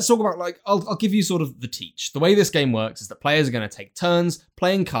 Yeah, let's talk about, I'll give you sort of the teach. The way this game works is that players are going to take turns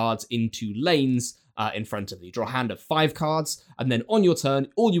playing cards into lanes in front of you. Draw a hand of 5 cards, and then on your turn,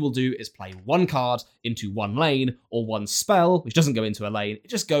 all you will do is play 1 card into 1 lane, or 1 spell, which doesn't go into a lane, it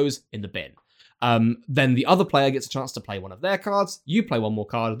just goes in the bin. Then the other player gets a chance to play one of their cards, you play 1 more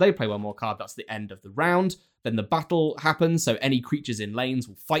card, they play 1 more card, that's the end of the round. Then the battle happens, so any creatures in lanes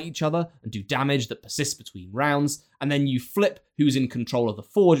will fight each other and do damage that persists between rounds. And then you flip who's in control of the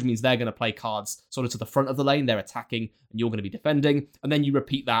forge, means they're going to play cards sort of to the front of the lane, they're attacking, and you're going to be defending. And then you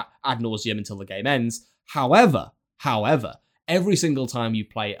repeat that ad nauseum until the game ends. However, every single time you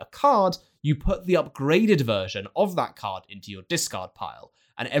play a card, you put the upgraded version of that card into your discard pile.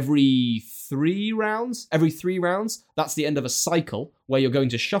 And every 3 rounds, that's the end of a cycle where you're going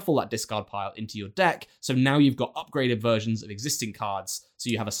to shuffle that discard pile into your deck. So now you've got upgraded versions of existing cards,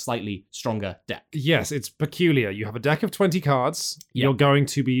 so you have a slightly stronger deck. Yes, it's peculiar. You have a deck of 20 cards. Yep. You're going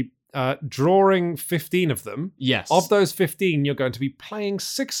to be drawing 15 of them. Yes. Of those 15, you're going to be playing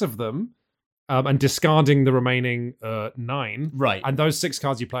 6 of them and discarding the remaining 9. Right. And those 6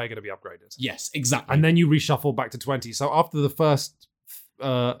 cards you play are going to be upgraded. Yes, exactly. And then you reshuffle back to 20. So after the first,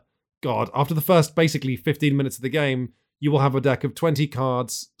 after the first basically 15 minutes of the game, you will have a deck of 20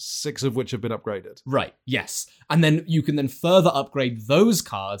 cards, 6 of which have been upgraded. Right, yes. And then you can then further upgrade those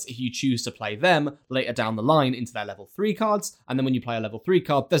cards if you choose to play them later down the line into their level 3 cards. And then when you play a level 3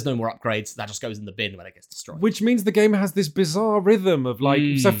 card, there's no more upgrades. That just goes in the bin when it gets destroyed. Which means the game has this bizarre rhythm of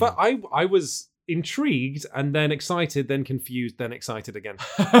like... So I was intrigued and then excited, then confused, then excited again.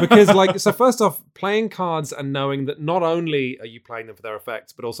 Because like, so first off, playing cards and knowing that not only are you playing them for their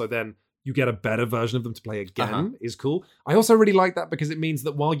effects, but also then you get a better version of them to play again is cool. I also really like that because it means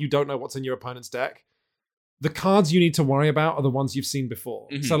that while you don't know what's in your opponent's deck, the cards you need to worry about are the ones you've seen before.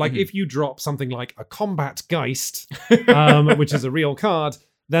 So like if you drop something like a Combat Geist, which is a real card,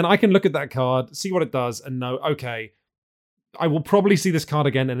 then I can look at that card, see what it does, and know, okay, I will probably see this card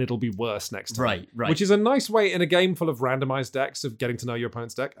again and it'll be worse next time. Right. Which is a nice way in a game full of randomized decks of getting to know your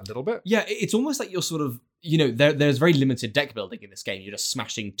opponent's deck a little bit. Yeah, it's almost like you're sort of, there's very limited deck building in this game. You're just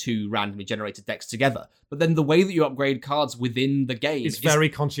smashing 2 randomly generated decks together. But then the way that you upgrade cards within the game is very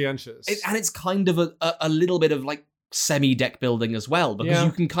conscientious. And it's kind of a little bit of like semi-deck building as well, because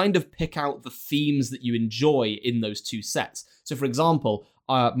you can kind of pick out the themes that you enjoy in those 2 sets. So for example,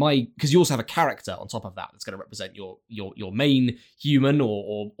 because you also have a character on top of that that's going to represent your main human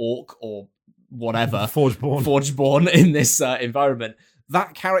or orc or whatever Forgeborn in this environment.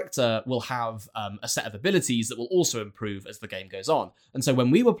 That character will have a set of abilities that will also improve as the game goes on. And so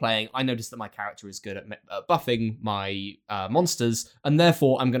when we were playing, I noticed that my character is good at buffing my monsters, and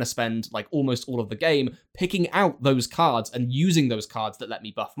therefore I'm going to spend like almost all of the game picking out those cards and using those cards that let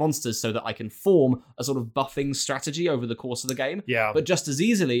me buff monsters so that I can form a sort of buffing strategy over the course of the game. Yeah. But just as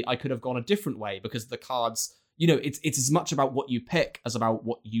easily, I could have gone a different way because the cards... it's as much about what you pick as about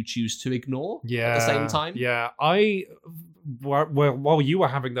what you choose to ignore at the same time. Yeah, while you were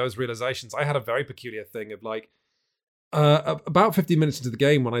having those realizations, I had a very peculiar thing of like, about 15 minutes into the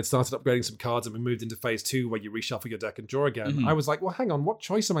game when I'd started upgrading some cards and we moved into phase 2 where you reshuffle your deck and draw again, I was like, well, hang on, what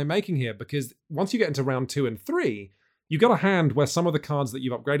choice am I making here? Because once you get into round 2 and 3, you got a hand where some of the cards that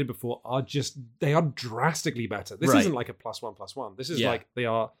you've upgraded before they are drastically better. This isn't like a +1/+1. This is like, they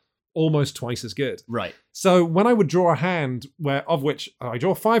are almost twice as good. Right. So when I would draw a hand of which I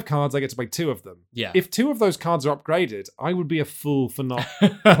draw 5 cards, I get to play 2 of them. Yeah. If 2 of those cards are upgraded, I would be a fool for not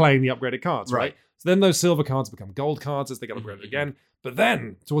playing the upgraded cards, right? So then those silver cards become gold cards as they get upgraded again. But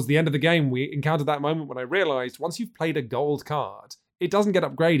then, towards the end of the game, we encountered that moment when I realized once you've played a gold card, it doesn't get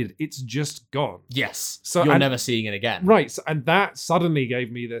upgraded. It's just gone. Yes. So you're never seeing it again. Right. So, and that suddenly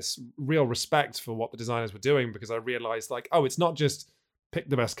gave me this real respect for what the designers were doing because I realized like, oh, it's not just pick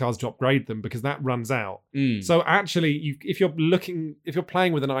the best cards to upgrade them because that runs out. So actually, if you're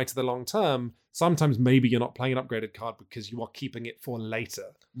playing with an eye to the long term, sometimes maybe you're not playing an upgraded card because you are keeping it for later.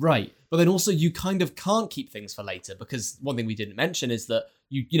 Right. But then also you kind of can't keep things for later because one thing we didn't mention is that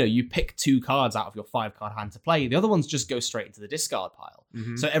you pick 2 cards out of your 5-card hand to play. The other ones just go straight into the discard pile.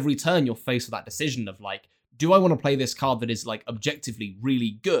 So every turn you're faced with that decision of like, do I want to play this card that is like objectively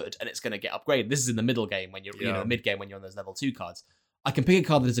really good and it's going to get upgraded? This is in the middle game when you're mid game when you're on those level 2 cards. I can pick a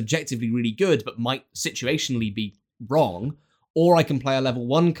card that is objectively really good, but might situationally be wrong, or I can play a level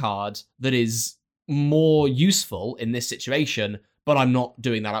 1 card that is more useful in this situation, but I'm not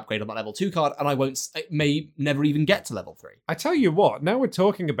doing that upgrade on that level 2 card, and it may never even get to level 3. I tell you what, now we're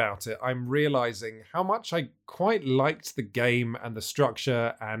talking about it, I'm realizing how much I quite liked the game and the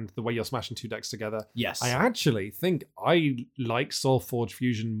structure and the way you're smashing 2 decks together. Yes. I actually think I like SoulForge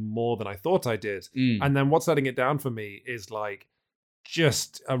Fusion more than I thought I did. And then what's letting it down for me is like,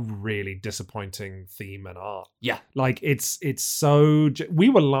 just a really disappointing theme and art. Yeah. Like it's so we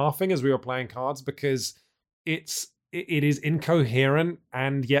were laughing as we were playing cards because it is incoherent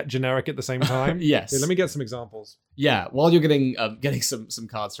and yet generic at the same time. Yes. So let me get some examples. Yeah, while you're getting some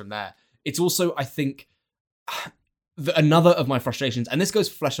cards from there, it's also, I think, another of my frustrations, and this goes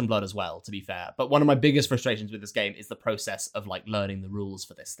for Flesh and Blood as well, to be fair, but one of my biggest frustrations with this game is the process of like learning the rules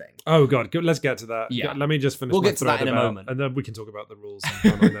for this thing. Oh god, good. Let's get to that. Yeah. Let me just finish. We'll get to that in a moment, and then we can talk about the rules.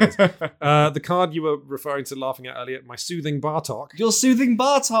 And the card you were referring to, laughing at earlier, my Soothing Bartok. Your Soothing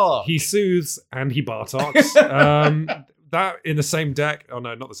Bartok. He soothes and he Bartoks. That in the same deck. Oh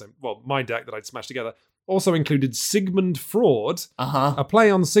no, not the same. Well, my deck that I'd smashed together also included Sigmund Fraud, a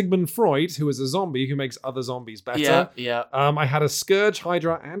play on Sigmund Freud, who is a zombie who makes other zombies better. Yeah. I had a Scourge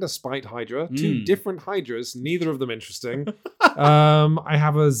Hydra and a Spite Hydra, 2 different Hydras, neither of them interesting. I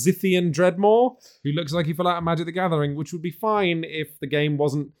have a Zithian Dreadmore, who looks like he fell out of Magic the Gathering, which would be fine if the game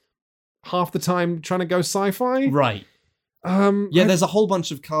wasn't half the time trying to go sci-fi. Right. Yeah, There's a whole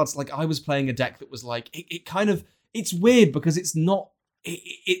bunch of cards. Like, I was playing a deck that was like, it kind of, it's weird because it's not,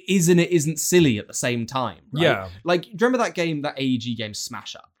 it is and it isn't silly at the same time. Right? Yeah. Like, do you remember that game, that AEG game,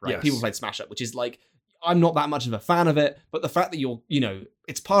 Smash Up, right? Yes. People played Smash Up, which is like, I'm not that much of a fan of it, but the fact that you're,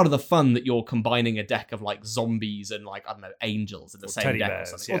 it's part of the fun that you're combining a deck of like zombies and like, I don't know, angels in the same teddy deck bears,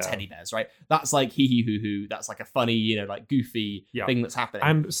 or something. Or yeah. teddy bears, right? That's like hee hee hoo hoo. That's like a funny, like goofy Yeah. thing that's happening.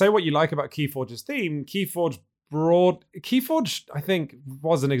 And say what you like about Keyforge's theme. Keyforge, I think,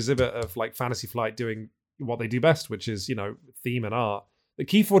 was an exhibit of like Fantasy Flight doing what they do best, which is, theme and art. The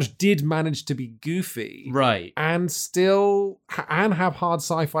Keyforge did manage to be goofy, right. and still and have hard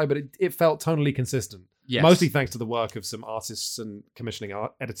sci-fi, but it felt tonally consistent. Yes. Mostly thanks to the work of some artists and commissioning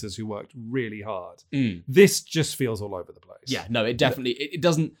editors who worked really hard. Mm. This just feels all over the place. Yeah, no, it definitely, it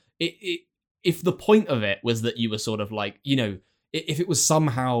doesn't, if the point of it was that you were sort of like, if it was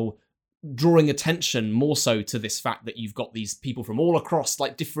somehow drawing attention more so to this fact that you've got these people from all across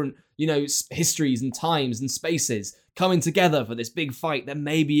like different, histories and times and spaces coming together for this big fight, then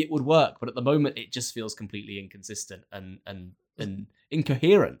maybe it would work. But at the moment, it just feels completely inconsistent and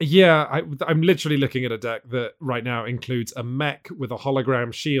incoherent. Yeah, I'm literally looking at a deck that right now includes a mech with a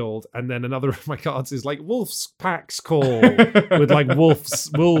hologram shield, and then another of my cards is like Wolf's Pack's Call with like wolves,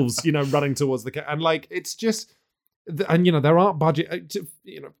 running towards the and like it's just, and their art budget.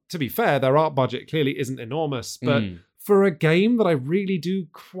 To be fair, their art budget clearly isn't enormous, but for a game that I really do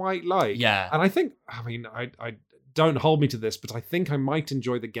quite like, Yeah, and I think, I don't hold me to this, but I think I might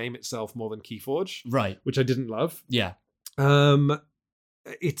enjoy the game itself more than Keyforge, right, which I didn't love. Yeah.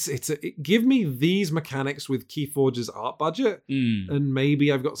 Give me these mechanics with Keyforge's art budget, and maybe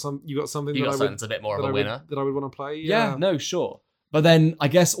you got something that's a bit more of a winner that I would want to play. Yeah, no, sure. But then I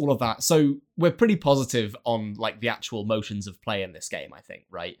guess all of that. So we're pretty positive on like the actual motions of play in this game, I think,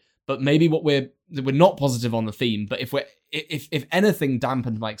 right? But maybe we're not positive on the theme. But if anything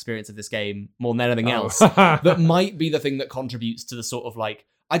dampened my experience of this game more than anything else, that might be the thing that contributes to the sort of like,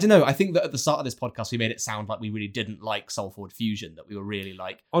 I don't know. I think that at the start of this podcast, we made it sound like we really didn't like Soulforge Fusion, that we were really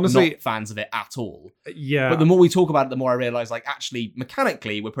like honestly not fans of it at all. Yeah. But the more we talk about it, the more I realize like actually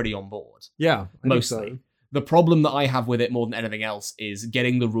mechanically we're pretty on board. Yeah, mostly. The problem that I have with it more than anything else is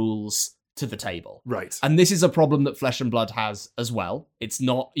getting the rules to the table. Right. And this is a problem that Flesh and Blood has as well. It's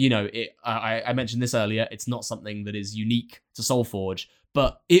not, I mentioned this earlier, it's not something that is unique to Soulforge,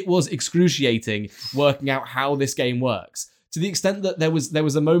 but it was excruciating working out how this game works. To the extent that there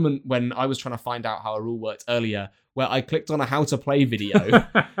was a moment when I was trying to find out how a rule worked earlier, where I clicked on a how to play video,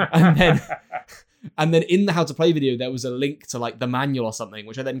 and then in the how to play video there was a link to like the manual or something,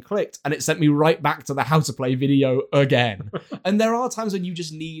 which I then clicked, and it sent me right back to the how to play video again. And there are times when you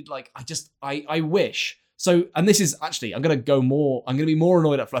just need like I wish. So, and this is actually I'm gonna be more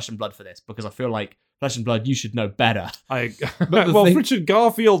annoyed at Flesh and Blood for this, because I feel like Flesh and Blood, you should know better. Richard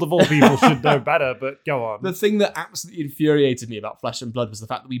Garfield of all people should know better, but go on. The thing that absolutely infuriated me about Flesh and Blood was the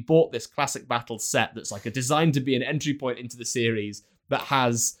fact that we bought this classic battle set that's like designed to be an entry point into the series that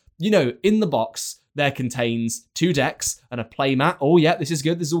has, in the box, there contains 2 decks and a playmat. Oh yeah, this is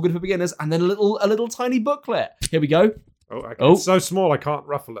good. This is all good for beginners. And then a little tiny booklet. Here we go. It's so small I can't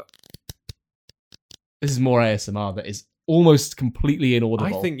ruffle it. This is more ASMR that is almost completely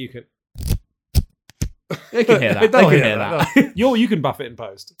inaudible. I think you can. They can hear that. They can hear that. You can buff it in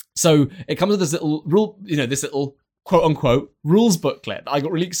post. So it comes with this little rule, this little quote unquote rules booklet that I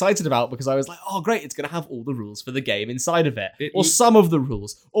got really excited about, because I was like, oh great, it's going to have all the rules for the game inside of it, or some of the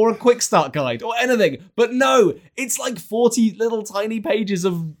rules, or a quick start guide, or anything. But no, it's like 40 little tiny pages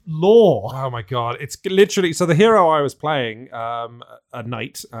of lore. Oh my god, it's literally, so the hero I was playing, a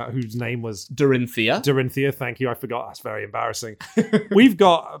knight whose name was Dorinthia, thank you, I forgot, that's very embarrassing. We've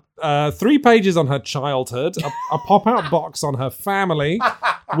got 3 pages on her childhood, a pop-out box on her family.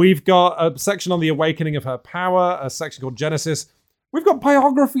 We've got a section on the awakening of her power, a section called Genesis. We've got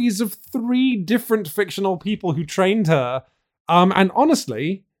biographies of 3 different fictional people who trained her. And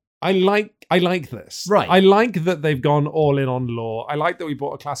honestly, I like this. Right. I like that they've gone all in on lore. I like that we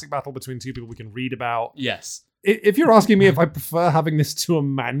bought a classic battle between 2 people we can read about. Yes. If you're asking me if I prefer having this to a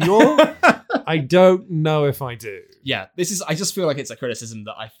manual, I don't know if I do. Yeah, I just feel like it's a criticism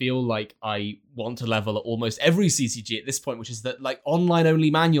that I feel like I want to level at almost every CCG at this point, which is that like online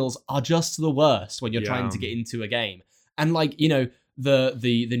only manuals are just the worst when you're trying to get into a game. And like, the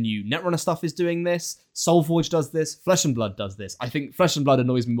new Netrunner stuff is doing this, Soulforge does this, Flesh and Blood does this. I think Flesh and Blood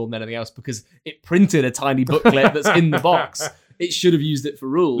annoys me more than anything else because it printed a tiny booklet that's in the box. It should have used it for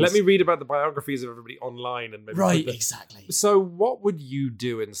rules. Let me read about the biographies of everybody online. And maybe right, exactly. So what would you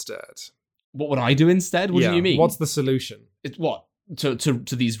do instead? What would I do instead? What do you mean? What's the solution? It's what?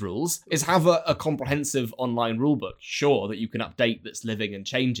 to these rules is have a comprehensive online rulebook, sure, that you can update, that's living and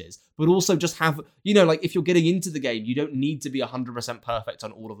changes, but also just have, like if you're getting into the game, you don't need to be 100% perfect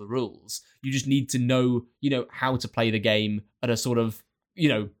on all of the rules. You just need to know, how to play the game at a sort of,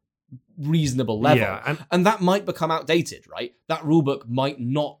 reasonable level. Yeah, and that might become outdated, right? That rulebook might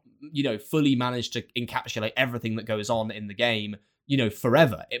not, fully manage to encapsulate everything that goes on in the game,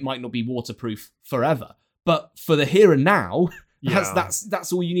 forever. It might not be waterproof forever. But for the here and now,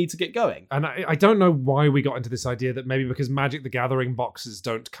 that's all you need to get going. And I don't know why we got into this idea that maybe because Magic the Gathering boxes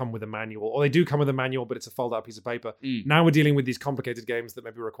don't come with a manual, or they do come with a manual, but it's a fold-out piece of paper. Now we're dealing with these complicated games that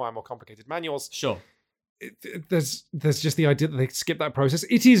maybe require more complicated manuals. Sure. There's just the idea that they skip that process.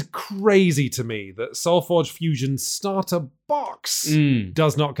 It is crazy to me that SoulForge Fusion starter box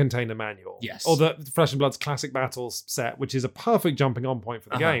does not contain a manual. Yes. Or the Flesh and Blood's Classic Battles set, which is a perfect jumping on point for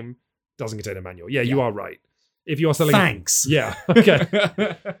the game, doesn't contain a manual. Yeah, you are right. If you are selling, thanks. Yeah. Okay.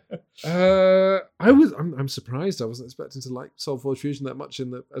 I'm surprised. I wasn't expecting to like SoulForge Fusion that much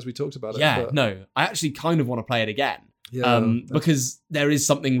as we talked about it. Yeah. No, I actually kind of want to play it again. Yeah, because there is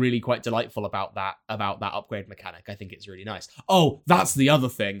something really quite delightful about that upgrade mechanic. I think it's really nice. Oh, that's the other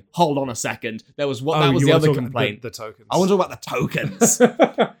thing. Hold on a second. That was the other complaint. The tokens. I want to talk about the tokens.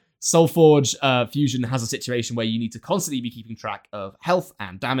 SoulForge Fusion has a situation where you need to constantly be keeping track of health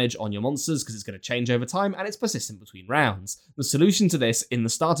and damage on your monsters because it's going to change over time and it's persistent between rounds. The solution to this in the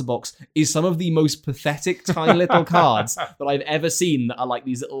starter box is some of the most pathetic tiny little cards that I've ever seen that are like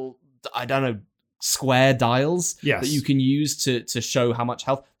these little, I don't know, square dials that you can use to show how much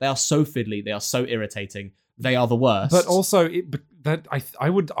health. They are so fiddly. They are so irritating. They are the worst. But also, I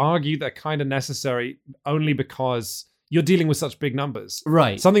would argue they're kind of necessary only because you're dealing with such big numbers.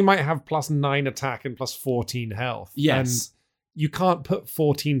 Right. Something might have +9 attack and +14 health. Yes. And you can't put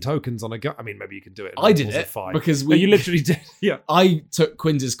 14 tokens on a gun. I mean, maybe you can do it. I did it 5. Because you literally did. Yeah. I took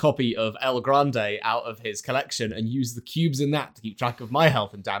Quinz's copy of El Grande out of his collection and used the cubes in that to keep track of my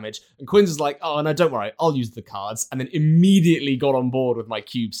health and damage. And Quinz was like, oh, no, don't worry. I'll use the cards. And then immediately got on board with my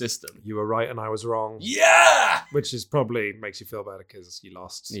cube system. You were right and I was wrong. Yeah! Which is probably makes you feel better because you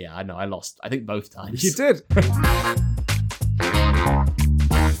lost. Yeah, I know. I lost. I think both times. You did.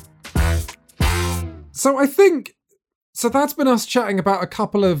 So that's been us chatting about a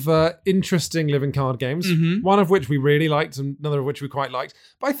couple of interesting living card games, one of which we really liked and another of which we quite liked.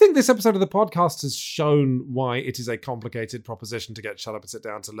 But I think this episode of the podcast has shown why it is a complicated proposition to get shut up and sit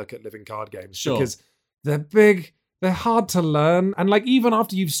down to look at living card games. Sure. Because they're big, they're hard to learn, and like even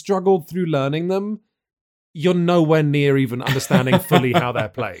after you've struggled through learning them, you're nowhere near even understanding fully how they're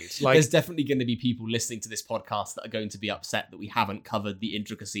played. Like, there's definitely going to be people listening to this podcast that are going to be upset that we haven't covered the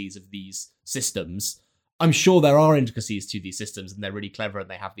intricacies of these systems. I'm sure there are intricacies to these systems and they're really clever and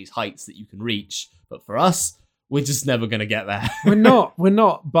they have these heights that you can reach. But for us, we're just never going to get there. We're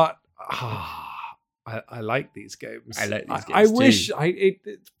not, but I like these games. I like these games I too. wish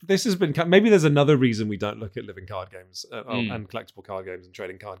this has been, maybe there's another reason we don't look at living card games and collectible card games and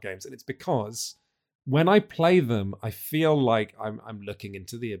trading card games. And it's because when I play them, I feel like I'm looking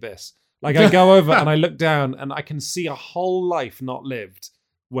into the abyss. Like I go over and I look down and I can see a whole life not lived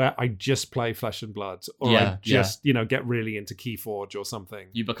where I just play Flesh and Blood or I just, get really into Keyforge or something.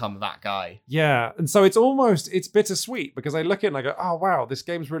 You become that guy. Yeah. And so it's bittersweet because I look at it and I go, oh, wow, this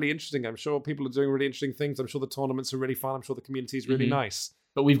game's really interesting. I'm sure people are doing really interesting things. I'm sure the tournaments are really fun. I'm sure the community is really nice.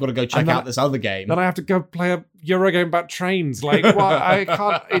 But we've got to go check out this other game. Then I have to go play a Euro game about trains. Like, I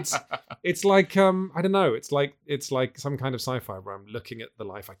can't. It's like I don't know. It's like some kind of sci-fi where I'm looking at the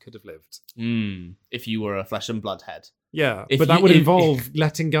life I could have lived. If you were a Flesh and Blood head. Yeah, but that would involve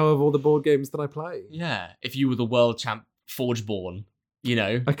letting go of all the board games that I play. Yeah, if you were the world champ Forgeborn,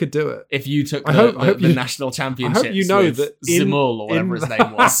 I could do it. If you took the national championships, I hope you know that Zimul or whatever his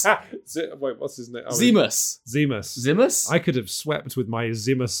name was. Wait, what's his name? Zemus. I could have swept with my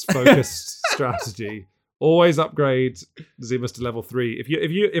Zemus focused strategy. Always upgrade Zemus to level 3.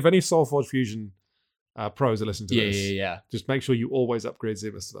 If any SoulForge Fusion pros are listening to this, just make sure you always upgrade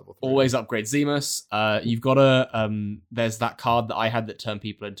Zemus to level 3. Always upgrade Zemus. You've got to. There's that card that I had that turned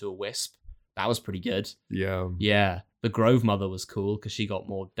people into a wisp. That was pretty good. Yeah. The Grove Mother was cool because she got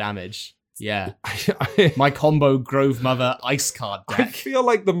more damage. Yeah. My combo Grove Mother ice card deck. I feel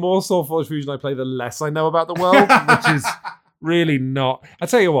like the more SoulForge Fusion I play, the less I know about the world, which is really not. I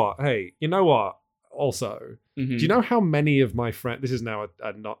tell you what. Hey, you know what? Also, do you know how many of my friends? This is now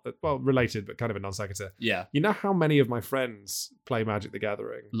a not related, but kind of a non sequitur. Yeah. You know how many of my friends play Magic the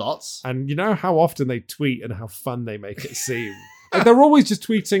Gathering? Lots. And you know how often they tweet and how fun they make it seem. Like they're always just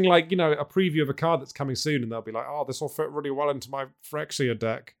tweeting like a preview of a card that's coming soon, and they'll be like, "Oh, this will fit really well into my Phyrexia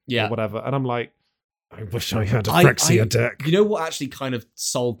deck," or whatever. And I'm like, I wish I had a Phyrexia deck. You know what actually kind of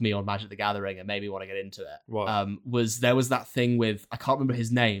sold me on Magic the Gathering and made me want to get into it? What? Was that thing with, I can't remember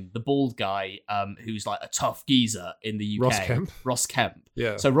his name, the bald guy who's like a tough geezer in the UK. Ross Kemp.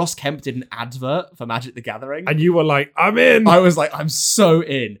 Yeah. So Ross Kemp did an advert for Magic the Gathering. And you were like, I'm in. I was like, I'm so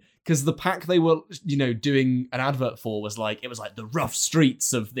in. Because the pack they were, doing an advert for was like, it was like the rough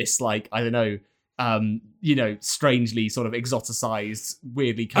streets of this, like, I don't know, strangely sort of exoticized,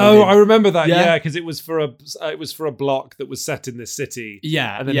 weirdly coded. Oh, I remember that. Yeah. Yeah, because it was for a block that was set in this city.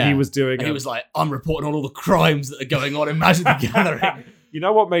 Yeah, and then he was doing. And he was like, I'm reporting on all the crimes that are going on in Magic the Gathering. You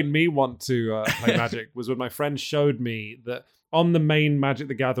know what made me want to play Magic was when my friend showed me that on the main Magic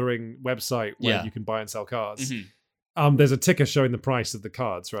the Gathering website where you can buy and sell cards, there's a ticker showing the price of the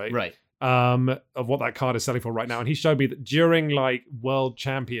cards, right? Right. Of what that card is selling for right now, and he showed me that during like World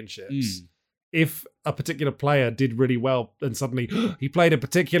Championships. If a particular player did really well and suddenly he played a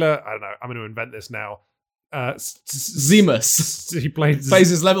particular, I don't know, I'm going to invent this now. Zemus. He plays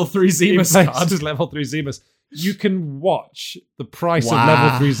his level 3 Zemus card. His level 3 Zemus. You can watch the price of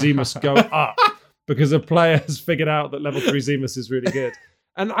level 3 Zemus go up because a player has figured out that level 3 Zemus is really good.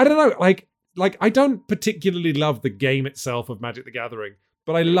 And I don't know, like I don't particularly love the game itself of Magic the Gathering,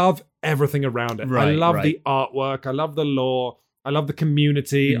 but I love everything around it. I love the artwork. I love the lore. I love the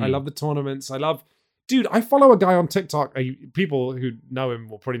community. I love the tournaments. Dude, I follow a guy on TikTok. People who know him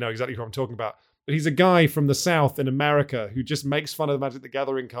will probably know exactly who I'm talking about. But he's a guy from the South in America who just makes fun of the Magic the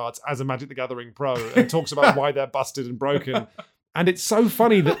Gathering cards as a Magic the Gathering pro and talks about why they're busted and broken. And it's so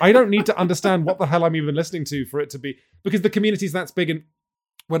funny that I don't need to understand what the hell I'm even listening to for it to be... Because the community's that big, and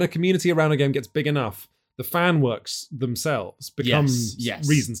when a community around a game gets big enough, the fan works themselves becomes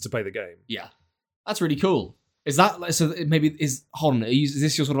reasons to play the game. Yeah. That's really cool. Is that so? Maybe is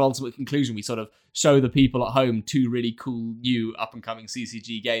this your sort of ultimate conclusion? We sort of show the people at home 2 really cool new up and coming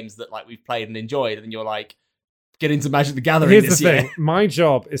CCG games that like we've played and enjoyed, and then you're like, get into Magic the Gathering. Here's this the year. thing: my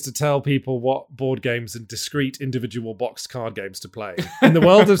job is to tell people what board games and discrete individual boxed card games to play. In the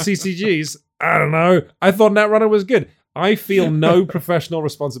world of CCGs, I don't know. I thought Netrunner was good. I feel no professional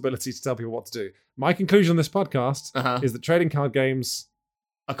responsibility to tell people what to do. My conclusion on this podcast is that trading card games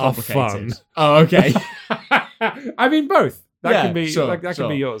are complicated. Fun. Oh, okay. I mean, both. That can be can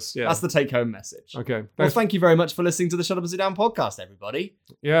be yours. Yeah, that's the take-home message. Okay. Well, thank you very much for listening to the Shut Up and Sit Down podcast, everybody.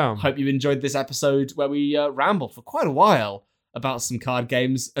 Yeah. Hope you've enjoyed this episode where we rambled for quite a while about some card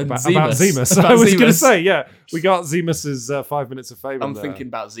games and about Zemus. I was going to say, yeah, we got Zemus's 5 minutes of fame. I'm thinking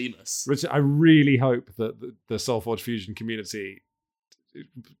about Zemus. Richard, I really hope that the SoulForge Fusion community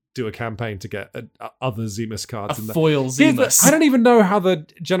do a campaign to get other Zemus cards in there. Foil Zemus. I don't even know how the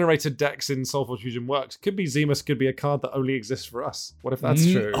generated decks in SoulForge Fusion works. Could be Zemus, could be a card that only exists for us. What if that's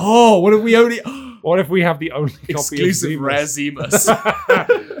true? Oh, what if we only... What if we have the only exclusive copy of rare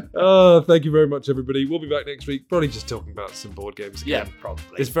Zemus? Oh, thank you very much, everybody. We'll be back next week, probably just talking about some board games again. Yeah,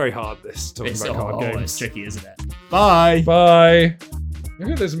 probably. It's very hard, talking about card games. It's tricky, isn't it? Bye. Bye.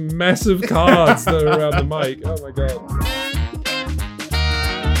 Look at this mess of cards that are around the mic. Oh my god.